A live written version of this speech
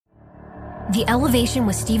The Elevation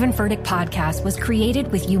with Stephen Furtick podcast was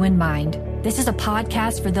created with you in mind. This is a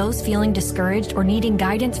podcast for those feeling discouraged or needing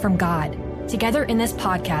guidance from God. Together in this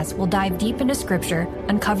podcast, we'll dive deep into Scripture,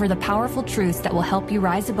 uncover the powerful truths that will help you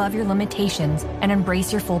rise above your limitations and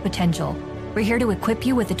embrace your full potential. We're here to equip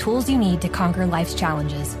you with the tools you need to conquer life's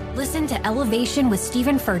challenges. Listen to Elevation with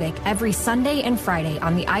Stephen Furtick every Sunday and Friday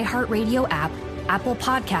on the iHeartRadio app, Apple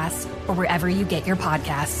Podcasts, or wherever you get your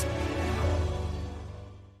podcasts.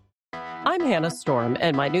 I'm Hannah Storm,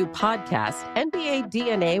 and my new podcast, NBA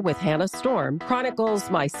DNA with Hannah Storm, chronicles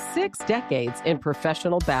my 6 decades in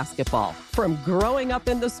professional basketball. From growing up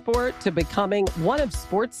in the sport to becoming one of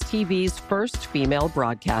sports TV's first female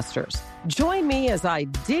broadcasters. Join me as I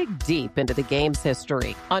dig deep into the game's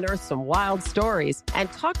history, unearth some wild stories, and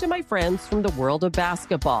talk to my friends from the world of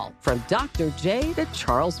basketball, from Dr. J to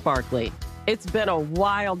Charles Barkley. It's been a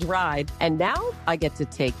wild ride, and now I get to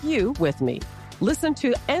take you with me. Listen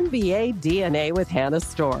to NBA DNA with Hannah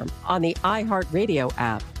Storm on the iHeartRadio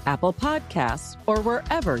app, Apple Podcasts, or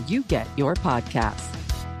wherever you get your podcasts.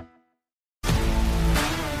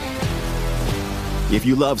 If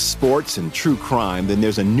you love sports and true crime, then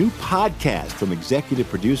there's a new podcast from executive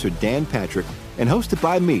producer Dan Patrick and hosted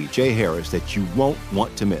by me, Jay Harris, that you won't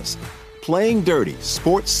want to miss. Playing Dirty: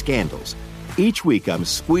 Sports Scandals. Each week, I'm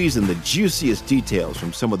squeezing the juiciest details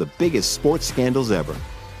from some of the biggest sports scandals ever.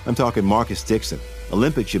 I'm talking Marcus Dixon,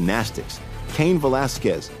 Olympic gymnastics, Cain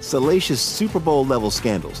Velasquez, salacious Super Bowl-level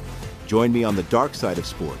scandals. Join me on the dark side of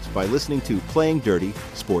sports by listening to Playing Dirty: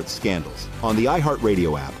 Sports Scandals on the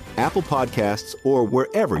iHeartRadio app, Apple Podcasts, or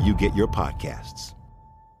wherever you get your podcasts.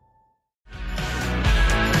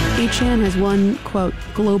 8chan has one, quote,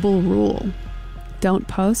 global rule. Don't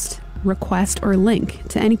post, request, or link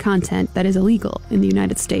to any content that is illegal in the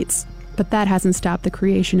United States. But that hasn't stopped the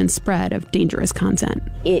creation and spread of dangerous content.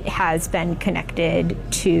 It has been connected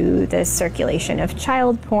to the circulation of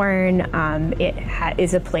child porn. It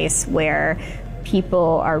is a place where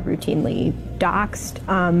people are routinely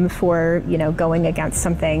doxxed for, going against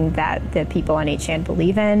something that the people on 8chan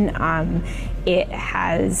believe in. It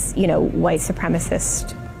has, white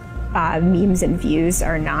supremacist memes and views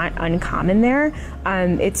are not uncommon there.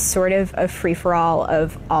 It's sort of a free-for-all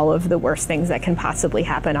of all of the worst things that can possibly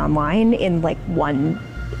happen online in one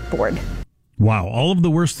board. Wow, all of the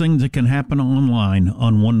worst things that can happen online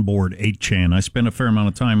on one board, 8chan. I spent a fair amount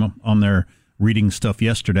of time on there reading stuff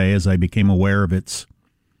yesterday as I became aware of its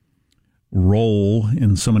role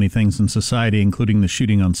in so many things in society, including the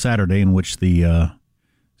shooting on Saturday in which the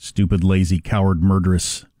stupid, lazy, coward,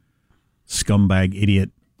 murderous, scumbag,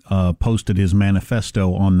 idiot posted his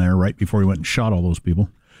manifesto on there right before he went and shot all those people.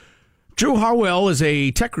 Drew Harwell is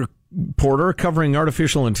a tech reporter covering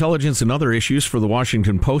artificial intelligence and other issues for the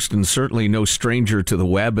Washington Post, and certainly no stranger to the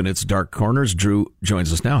web and its dark corners. Drew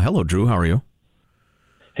joins us now. Hello, Drew. How are you?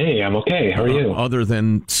 Hey, I'm okay. How are you? Other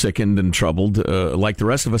than sickened and troubled, like the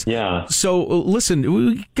rest of us. Yeah. So, listen,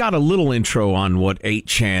 we got a little intro on what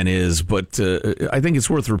 8chan is, but I think it's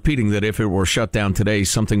worth repeating that if it were shut down today,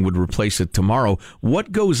 something would replace it tomorrow.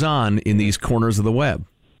 What goes on in these corners of the web?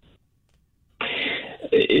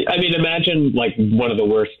 I mean, imagine one of the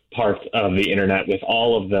worst parts of the internet with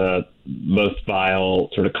all of the most vile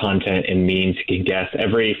sort of content and memes you can guess.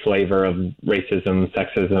 Every flavor of racism,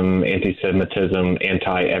 sexism, anti-Semitism,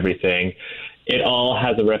 anti-everything. It all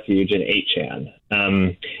has a refuge in 8chan.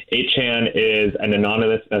 8chan is an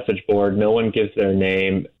anonymous message board. No one gives their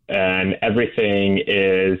name, and everything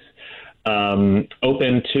is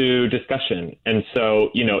open to discussion. And so,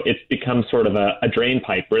 it's become sort of a drain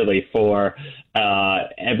pipe, really, for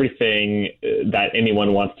everything that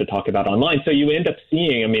anyone wants to talk about online. So you end up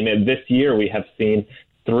seeing, this year we have seen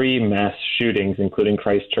 3 mass shootings, including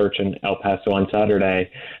Christchurch and El Paso on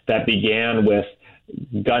Saturday, that began with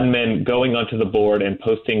gunmen going onto the board and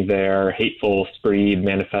posting their hateful screed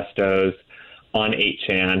manifestos on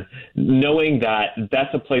 8chan, knowing that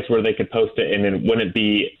that's a place where they could post it and it wouldn't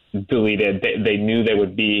be deleted. They knew they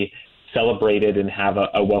would be celebrated and have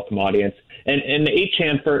a welcome audience. And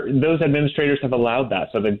 8chan, for those administrators, have allowed that.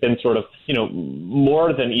 So they've been sort of,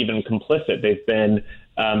 more than even complicit. They've been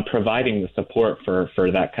providing the support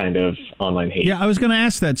for that kind of online hate. Yeah, I was going to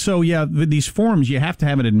ask that. So, yeah, these forums, you have to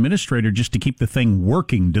have an administrator just to keep the thing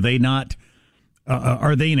working. Do they not...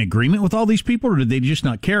 are they in agreement with all these people, or do they just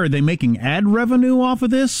not care? Are they making ad revenue off of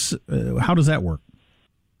this? How does that work?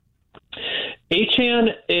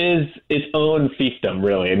 8chan is its own fiefdom,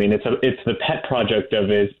 really. It's the pet project of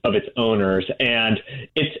its owners, and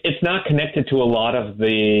it's not connected to a lot of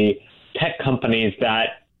the tech companies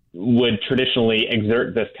that would traditionally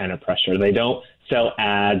exert this kind of pressure. They don't sell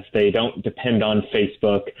ads. They don't depend on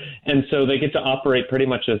Facebook. And so they get to operate pretty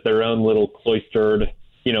much as their own little cloistered,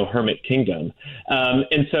 hermit kingdom.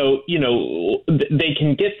 And so, they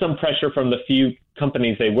can get some pressure from the few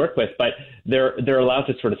companies they work with, but they're allowed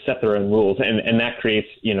to sort of set their own rules. And that creates,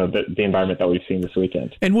 the environment that we've seen this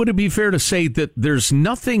weekend. And would it be fair to say that there's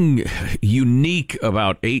nothing unique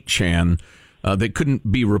about 8chan that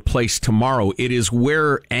couldn't be replaced tomorrow? It is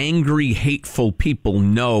where angry, hateful people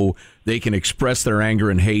know they can express their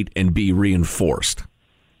anger and hate and be reinforced.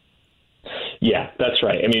 Yeah, that's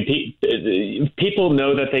right. I mean, people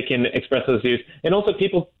know that they can express those views, and also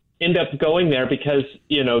people end up going there because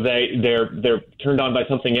they're turned on by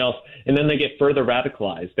something else, and then they get further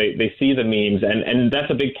radicalized. They see the memes, and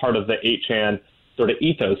that's a big part of the 8chan sort of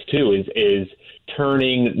ethos too. Is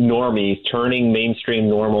turning normies, turning mainstream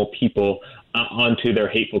normal people onto their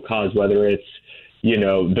hateful cause, whether it's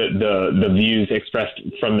the views expressed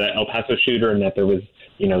from the El Paso shooter and that there was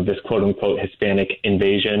this quote unquote Hispanic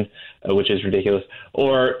invasion, which is ridiculous,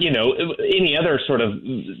 or any other sort of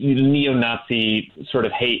neo-Nazi sort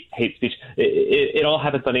of hate speech. It all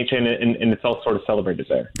happens on 8chan, and it's all sort of celebrated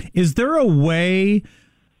there. Is there a way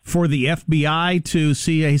for the FBI to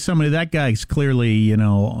see, hey, somebody, that guy's clearly,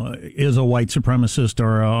 is a white supremacist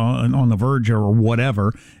or on the verge or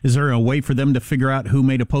whatever? Is there a way for them to figure out who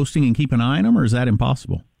made a posting and keep an eye on them, or is that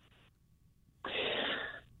impossible?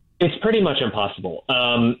 It's pretty much impossible.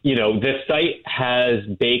 The site has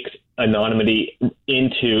baked anonymity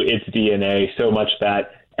into its DNA so much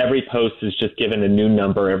that every post is just given a new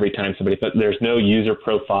number every time somebody puts. There's no user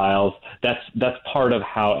profiles. That's part of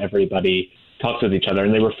how everybody talks with each other,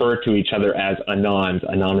 and they refer to each other as anons,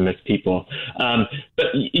 anonymous people. But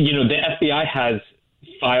the FBI has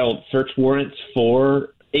filed search warrants for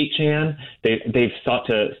 8chan. They've sought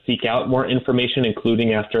to seek out more information,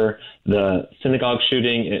 including after the synagogue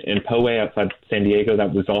shooting in Poway outside San Diego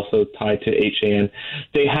that was also tied to 8chan.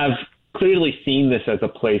 They have clearly seen this as a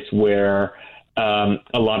place where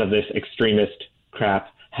a lot of this extremist crap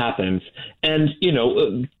happens. And,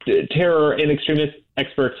 terror and extremist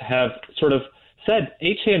experts have sort of said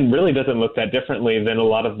 8chan really doesn't look that differently than a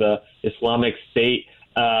lot of the Islamic State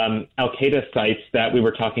Al-Qaeda sites that we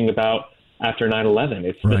were talking about after 9/11.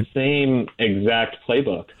 It's right. The same exact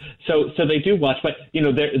playbook. So they do watch, but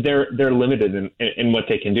they're limited in what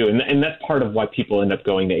they can do, and that's part of why people end up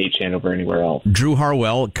going to 8chan over anywhere else. Drew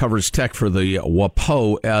Harwell covers tech for the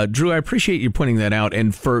WAPO. Drew, I appreciate you pointing that out,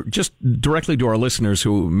 and for just directly to our listeners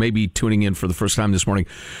who may be tuning in for the first time this morning,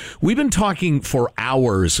 we've been talking for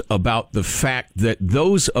hours about the fact that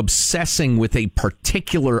those obsessing with a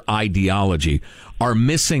particular ideology are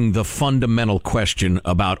missing the fundamental question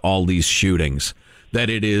about all these shootings.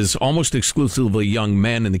 That it is almost exclusively young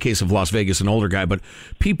men, in the case of Las Vegas, an older guy, but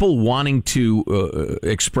people wanting to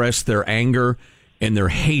express their anger and their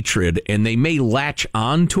hatred, and they may latch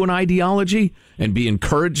on to an ideology and be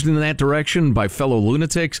encouraged in that direction by fellow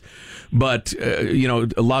lunatics. But,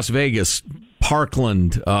 Las Vegas,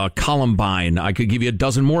 Parkland, Columbine, I could give you a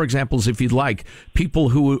dozen more examples if you'd like. People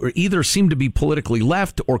who either seem to be politically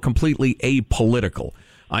left or completely apolitical.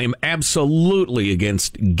 I am absolutely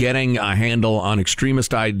against getting a handle on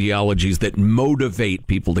extremist ideologies that motivate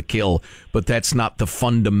people to kill, but that's not the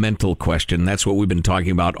fundamental question. That's what we've been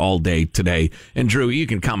talking about all day today. And Drew, you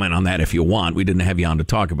can comment on that if you want. We didn't have you on to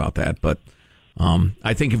talk about that, but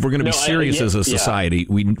I think if we're going to be serious as a society,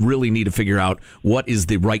 we really need to figure out what is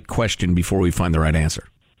the right question before we find the right answer.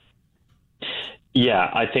 Yeah,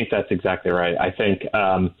 I think that's exactly right. I think,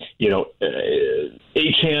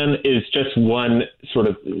 8chan is just one sort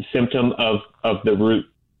of symptom of the root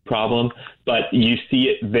problem, but you see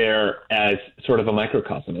it there as sort of a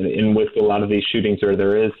microcosm. And with a lot of these shootings where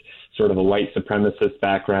there is sort of a white supremacist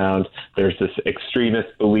background, there's this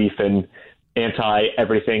extremist belief in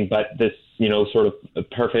anti-everything but this, sort of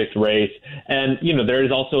perfect race. And, there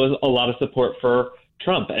is also a lot of support for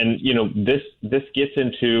Trump. And, this gets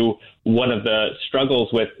into one of the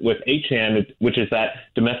struggles with 8chan, which is that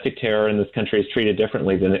domestic terror in this country is treated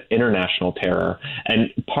differently than international terror.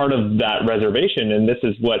 And part of that reservation, and this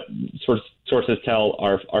is what sources tell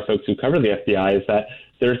our folks who cover the FBI, is that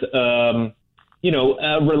there's, a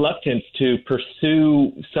reluctance to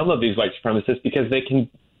pursue some of these white supremacists because they can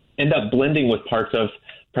end up blending with parts of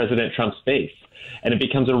President Trump's base. And it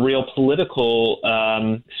becomes a real political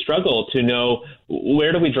struggle to know,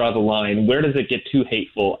 where do we draw the line? Where does it get too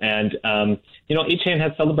hateful? And 8chan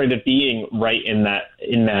has celebrated being right in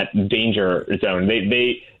that danger zone.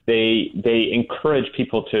 They encourage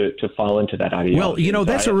people to fall into that ideology. Well,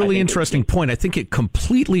 that's a really interesting point. I think it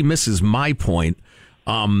completely misses my point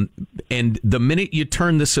And the minute you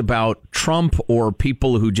turn this about Trump or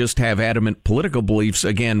people who just have adamant political beliefs,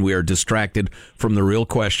 again, we are distracted from the real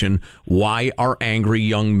question. Why are angry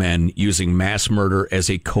young men using mass murder as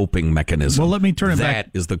a coping mechanism? Well, let me turn it back.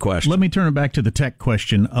 That is the question. Let me turn it back to the tech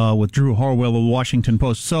question with Drew Harwell of the Washington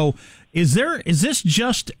Post. So is this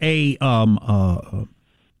just a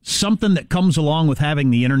something that comes along with having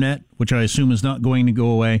the internet, which I assume is not going to go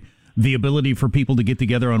away? The ability for people to get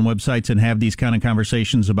together on websites and have these kind of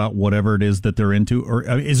conversations about whatever it is that they're into? Or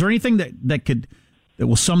is there anything that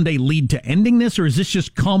will someday lead to ending this, or is this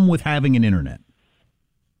just come with having an internet?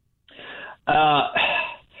 I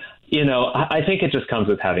think it just comes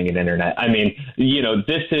with having an internet. I mean,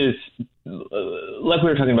 this is, like we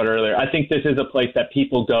were talking about earlier, I think this is a place that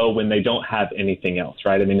people go when they don't have anything else,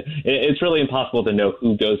 right? I mean, it's really impossible to know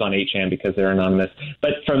who goes on 8chan because they're anonymous.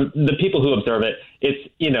 But from the people who observe it, it's,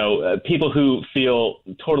 people who feel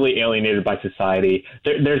totally alienated by society.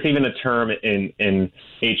 There's even a term in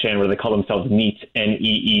 8chan where they call themselves NEETs,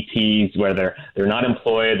 N-E-E-Ts, where they're not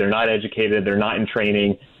employed, they're not educated, they're not in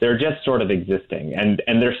training. They're just sort of existing, and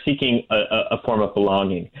they're seeking a form of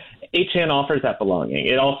belonging. 8chan offers that belonging.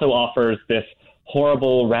 It also offers this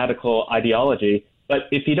horrible, radical ideology. But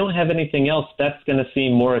if you don't have anything else, that's going to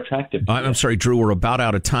seem more attractive to you. I'm sorry, Drew, we're about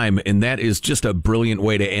out of time, and that is just a brilliant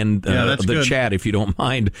way to end the chat, if you don't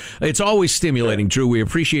mind. It's always stimulating, Drew. We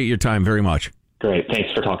appreciate your time very much. Great.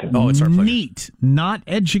 Thanks for talking. Oh, it's our pleasure. Neat. Not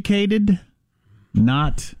educated,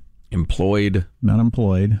 not employed. Not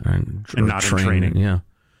employed. And not in training. Yeah.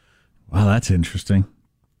 Wow, that's interesting.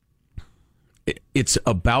 It's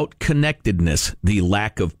about connectedness, the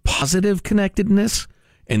lack of positive connectedness,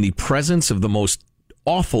 and the presence of the most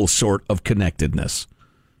awful sort of connectedness.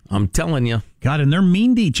 I'm telling you. God, and they're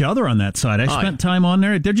mean to each other on that side. I spent time on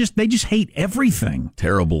there. They just hate everything.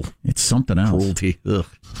 Terrible. It's something else. Cruelty. Ugh.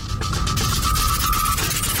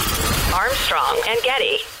 Armstrong and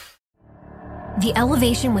Getty. The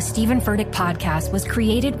Elevation with Stephen Furtick podcast was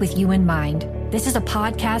created with you in mind. This is a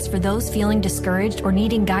podcast for those feeling discouraged or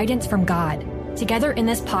needing guidance from God. Together in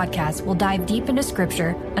this podcast, we'll dive deep into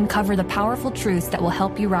Scripture, uncover the powerful truths that will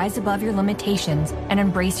help you rise above your limitations and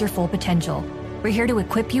embrace your full potential. We're here to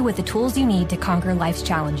equip you with the tools you need to conquer life's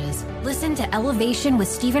challenges. Listen to Elevation with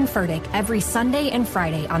Stephen Furtick every Sunday and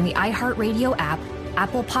Friday on the iHeartRadio app,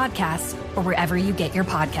 Apple Podcasts, or wherever you get your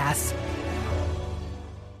podcasts.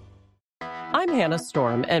 I'm Hannah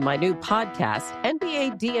Storm, and my new podcast,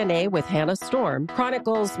 NBA DNA with Hannah Storm,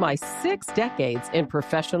 chronicles my 6 decades in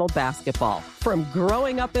professional basketball. From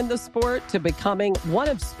growing up in the sport to becoming one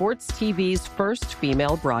of sports TV's first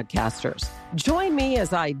female broadcasters. Join me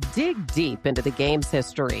as I dig deep into the game's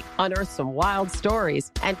history, unearth some wild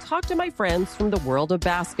stories, and talk to my friends from the world of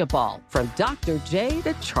basketball, from Dr. J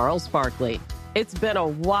to Charles Barkley. It's been a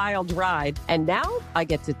wild ride, and now I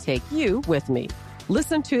get to take you with me.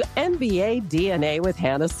 Listen to NBA DNA with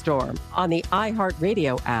Hannah Storm on the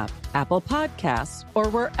iHeartRadio app, Apple Podcasts, or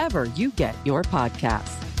wherever you get your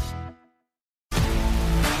podcasts.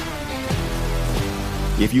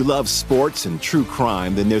 If you love sports and true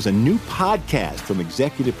crime, then there's a new podcast from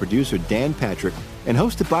executive producer Dan Patrick and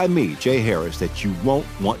hosted by me, Jay Harris, that you won't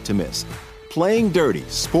want to miss. Playing Dirty: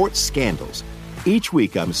 Sports Scandals. Each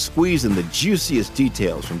week, I'm squeezing the juiciest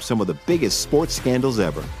details from some of the biggest sports scandals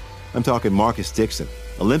ever. I'm talking Marcus Dixon,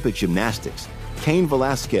 Olympic gymnastics, Cain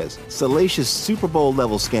Velasquez, salacious Super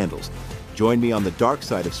Bowl-level scandals. Join me on the dark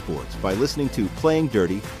side of sports by listening to Playing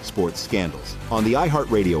Dirty: Sports Scandals on the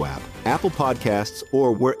iHeartRadio app, Apple Podcasts,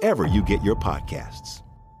 or wherever you get your podcasts.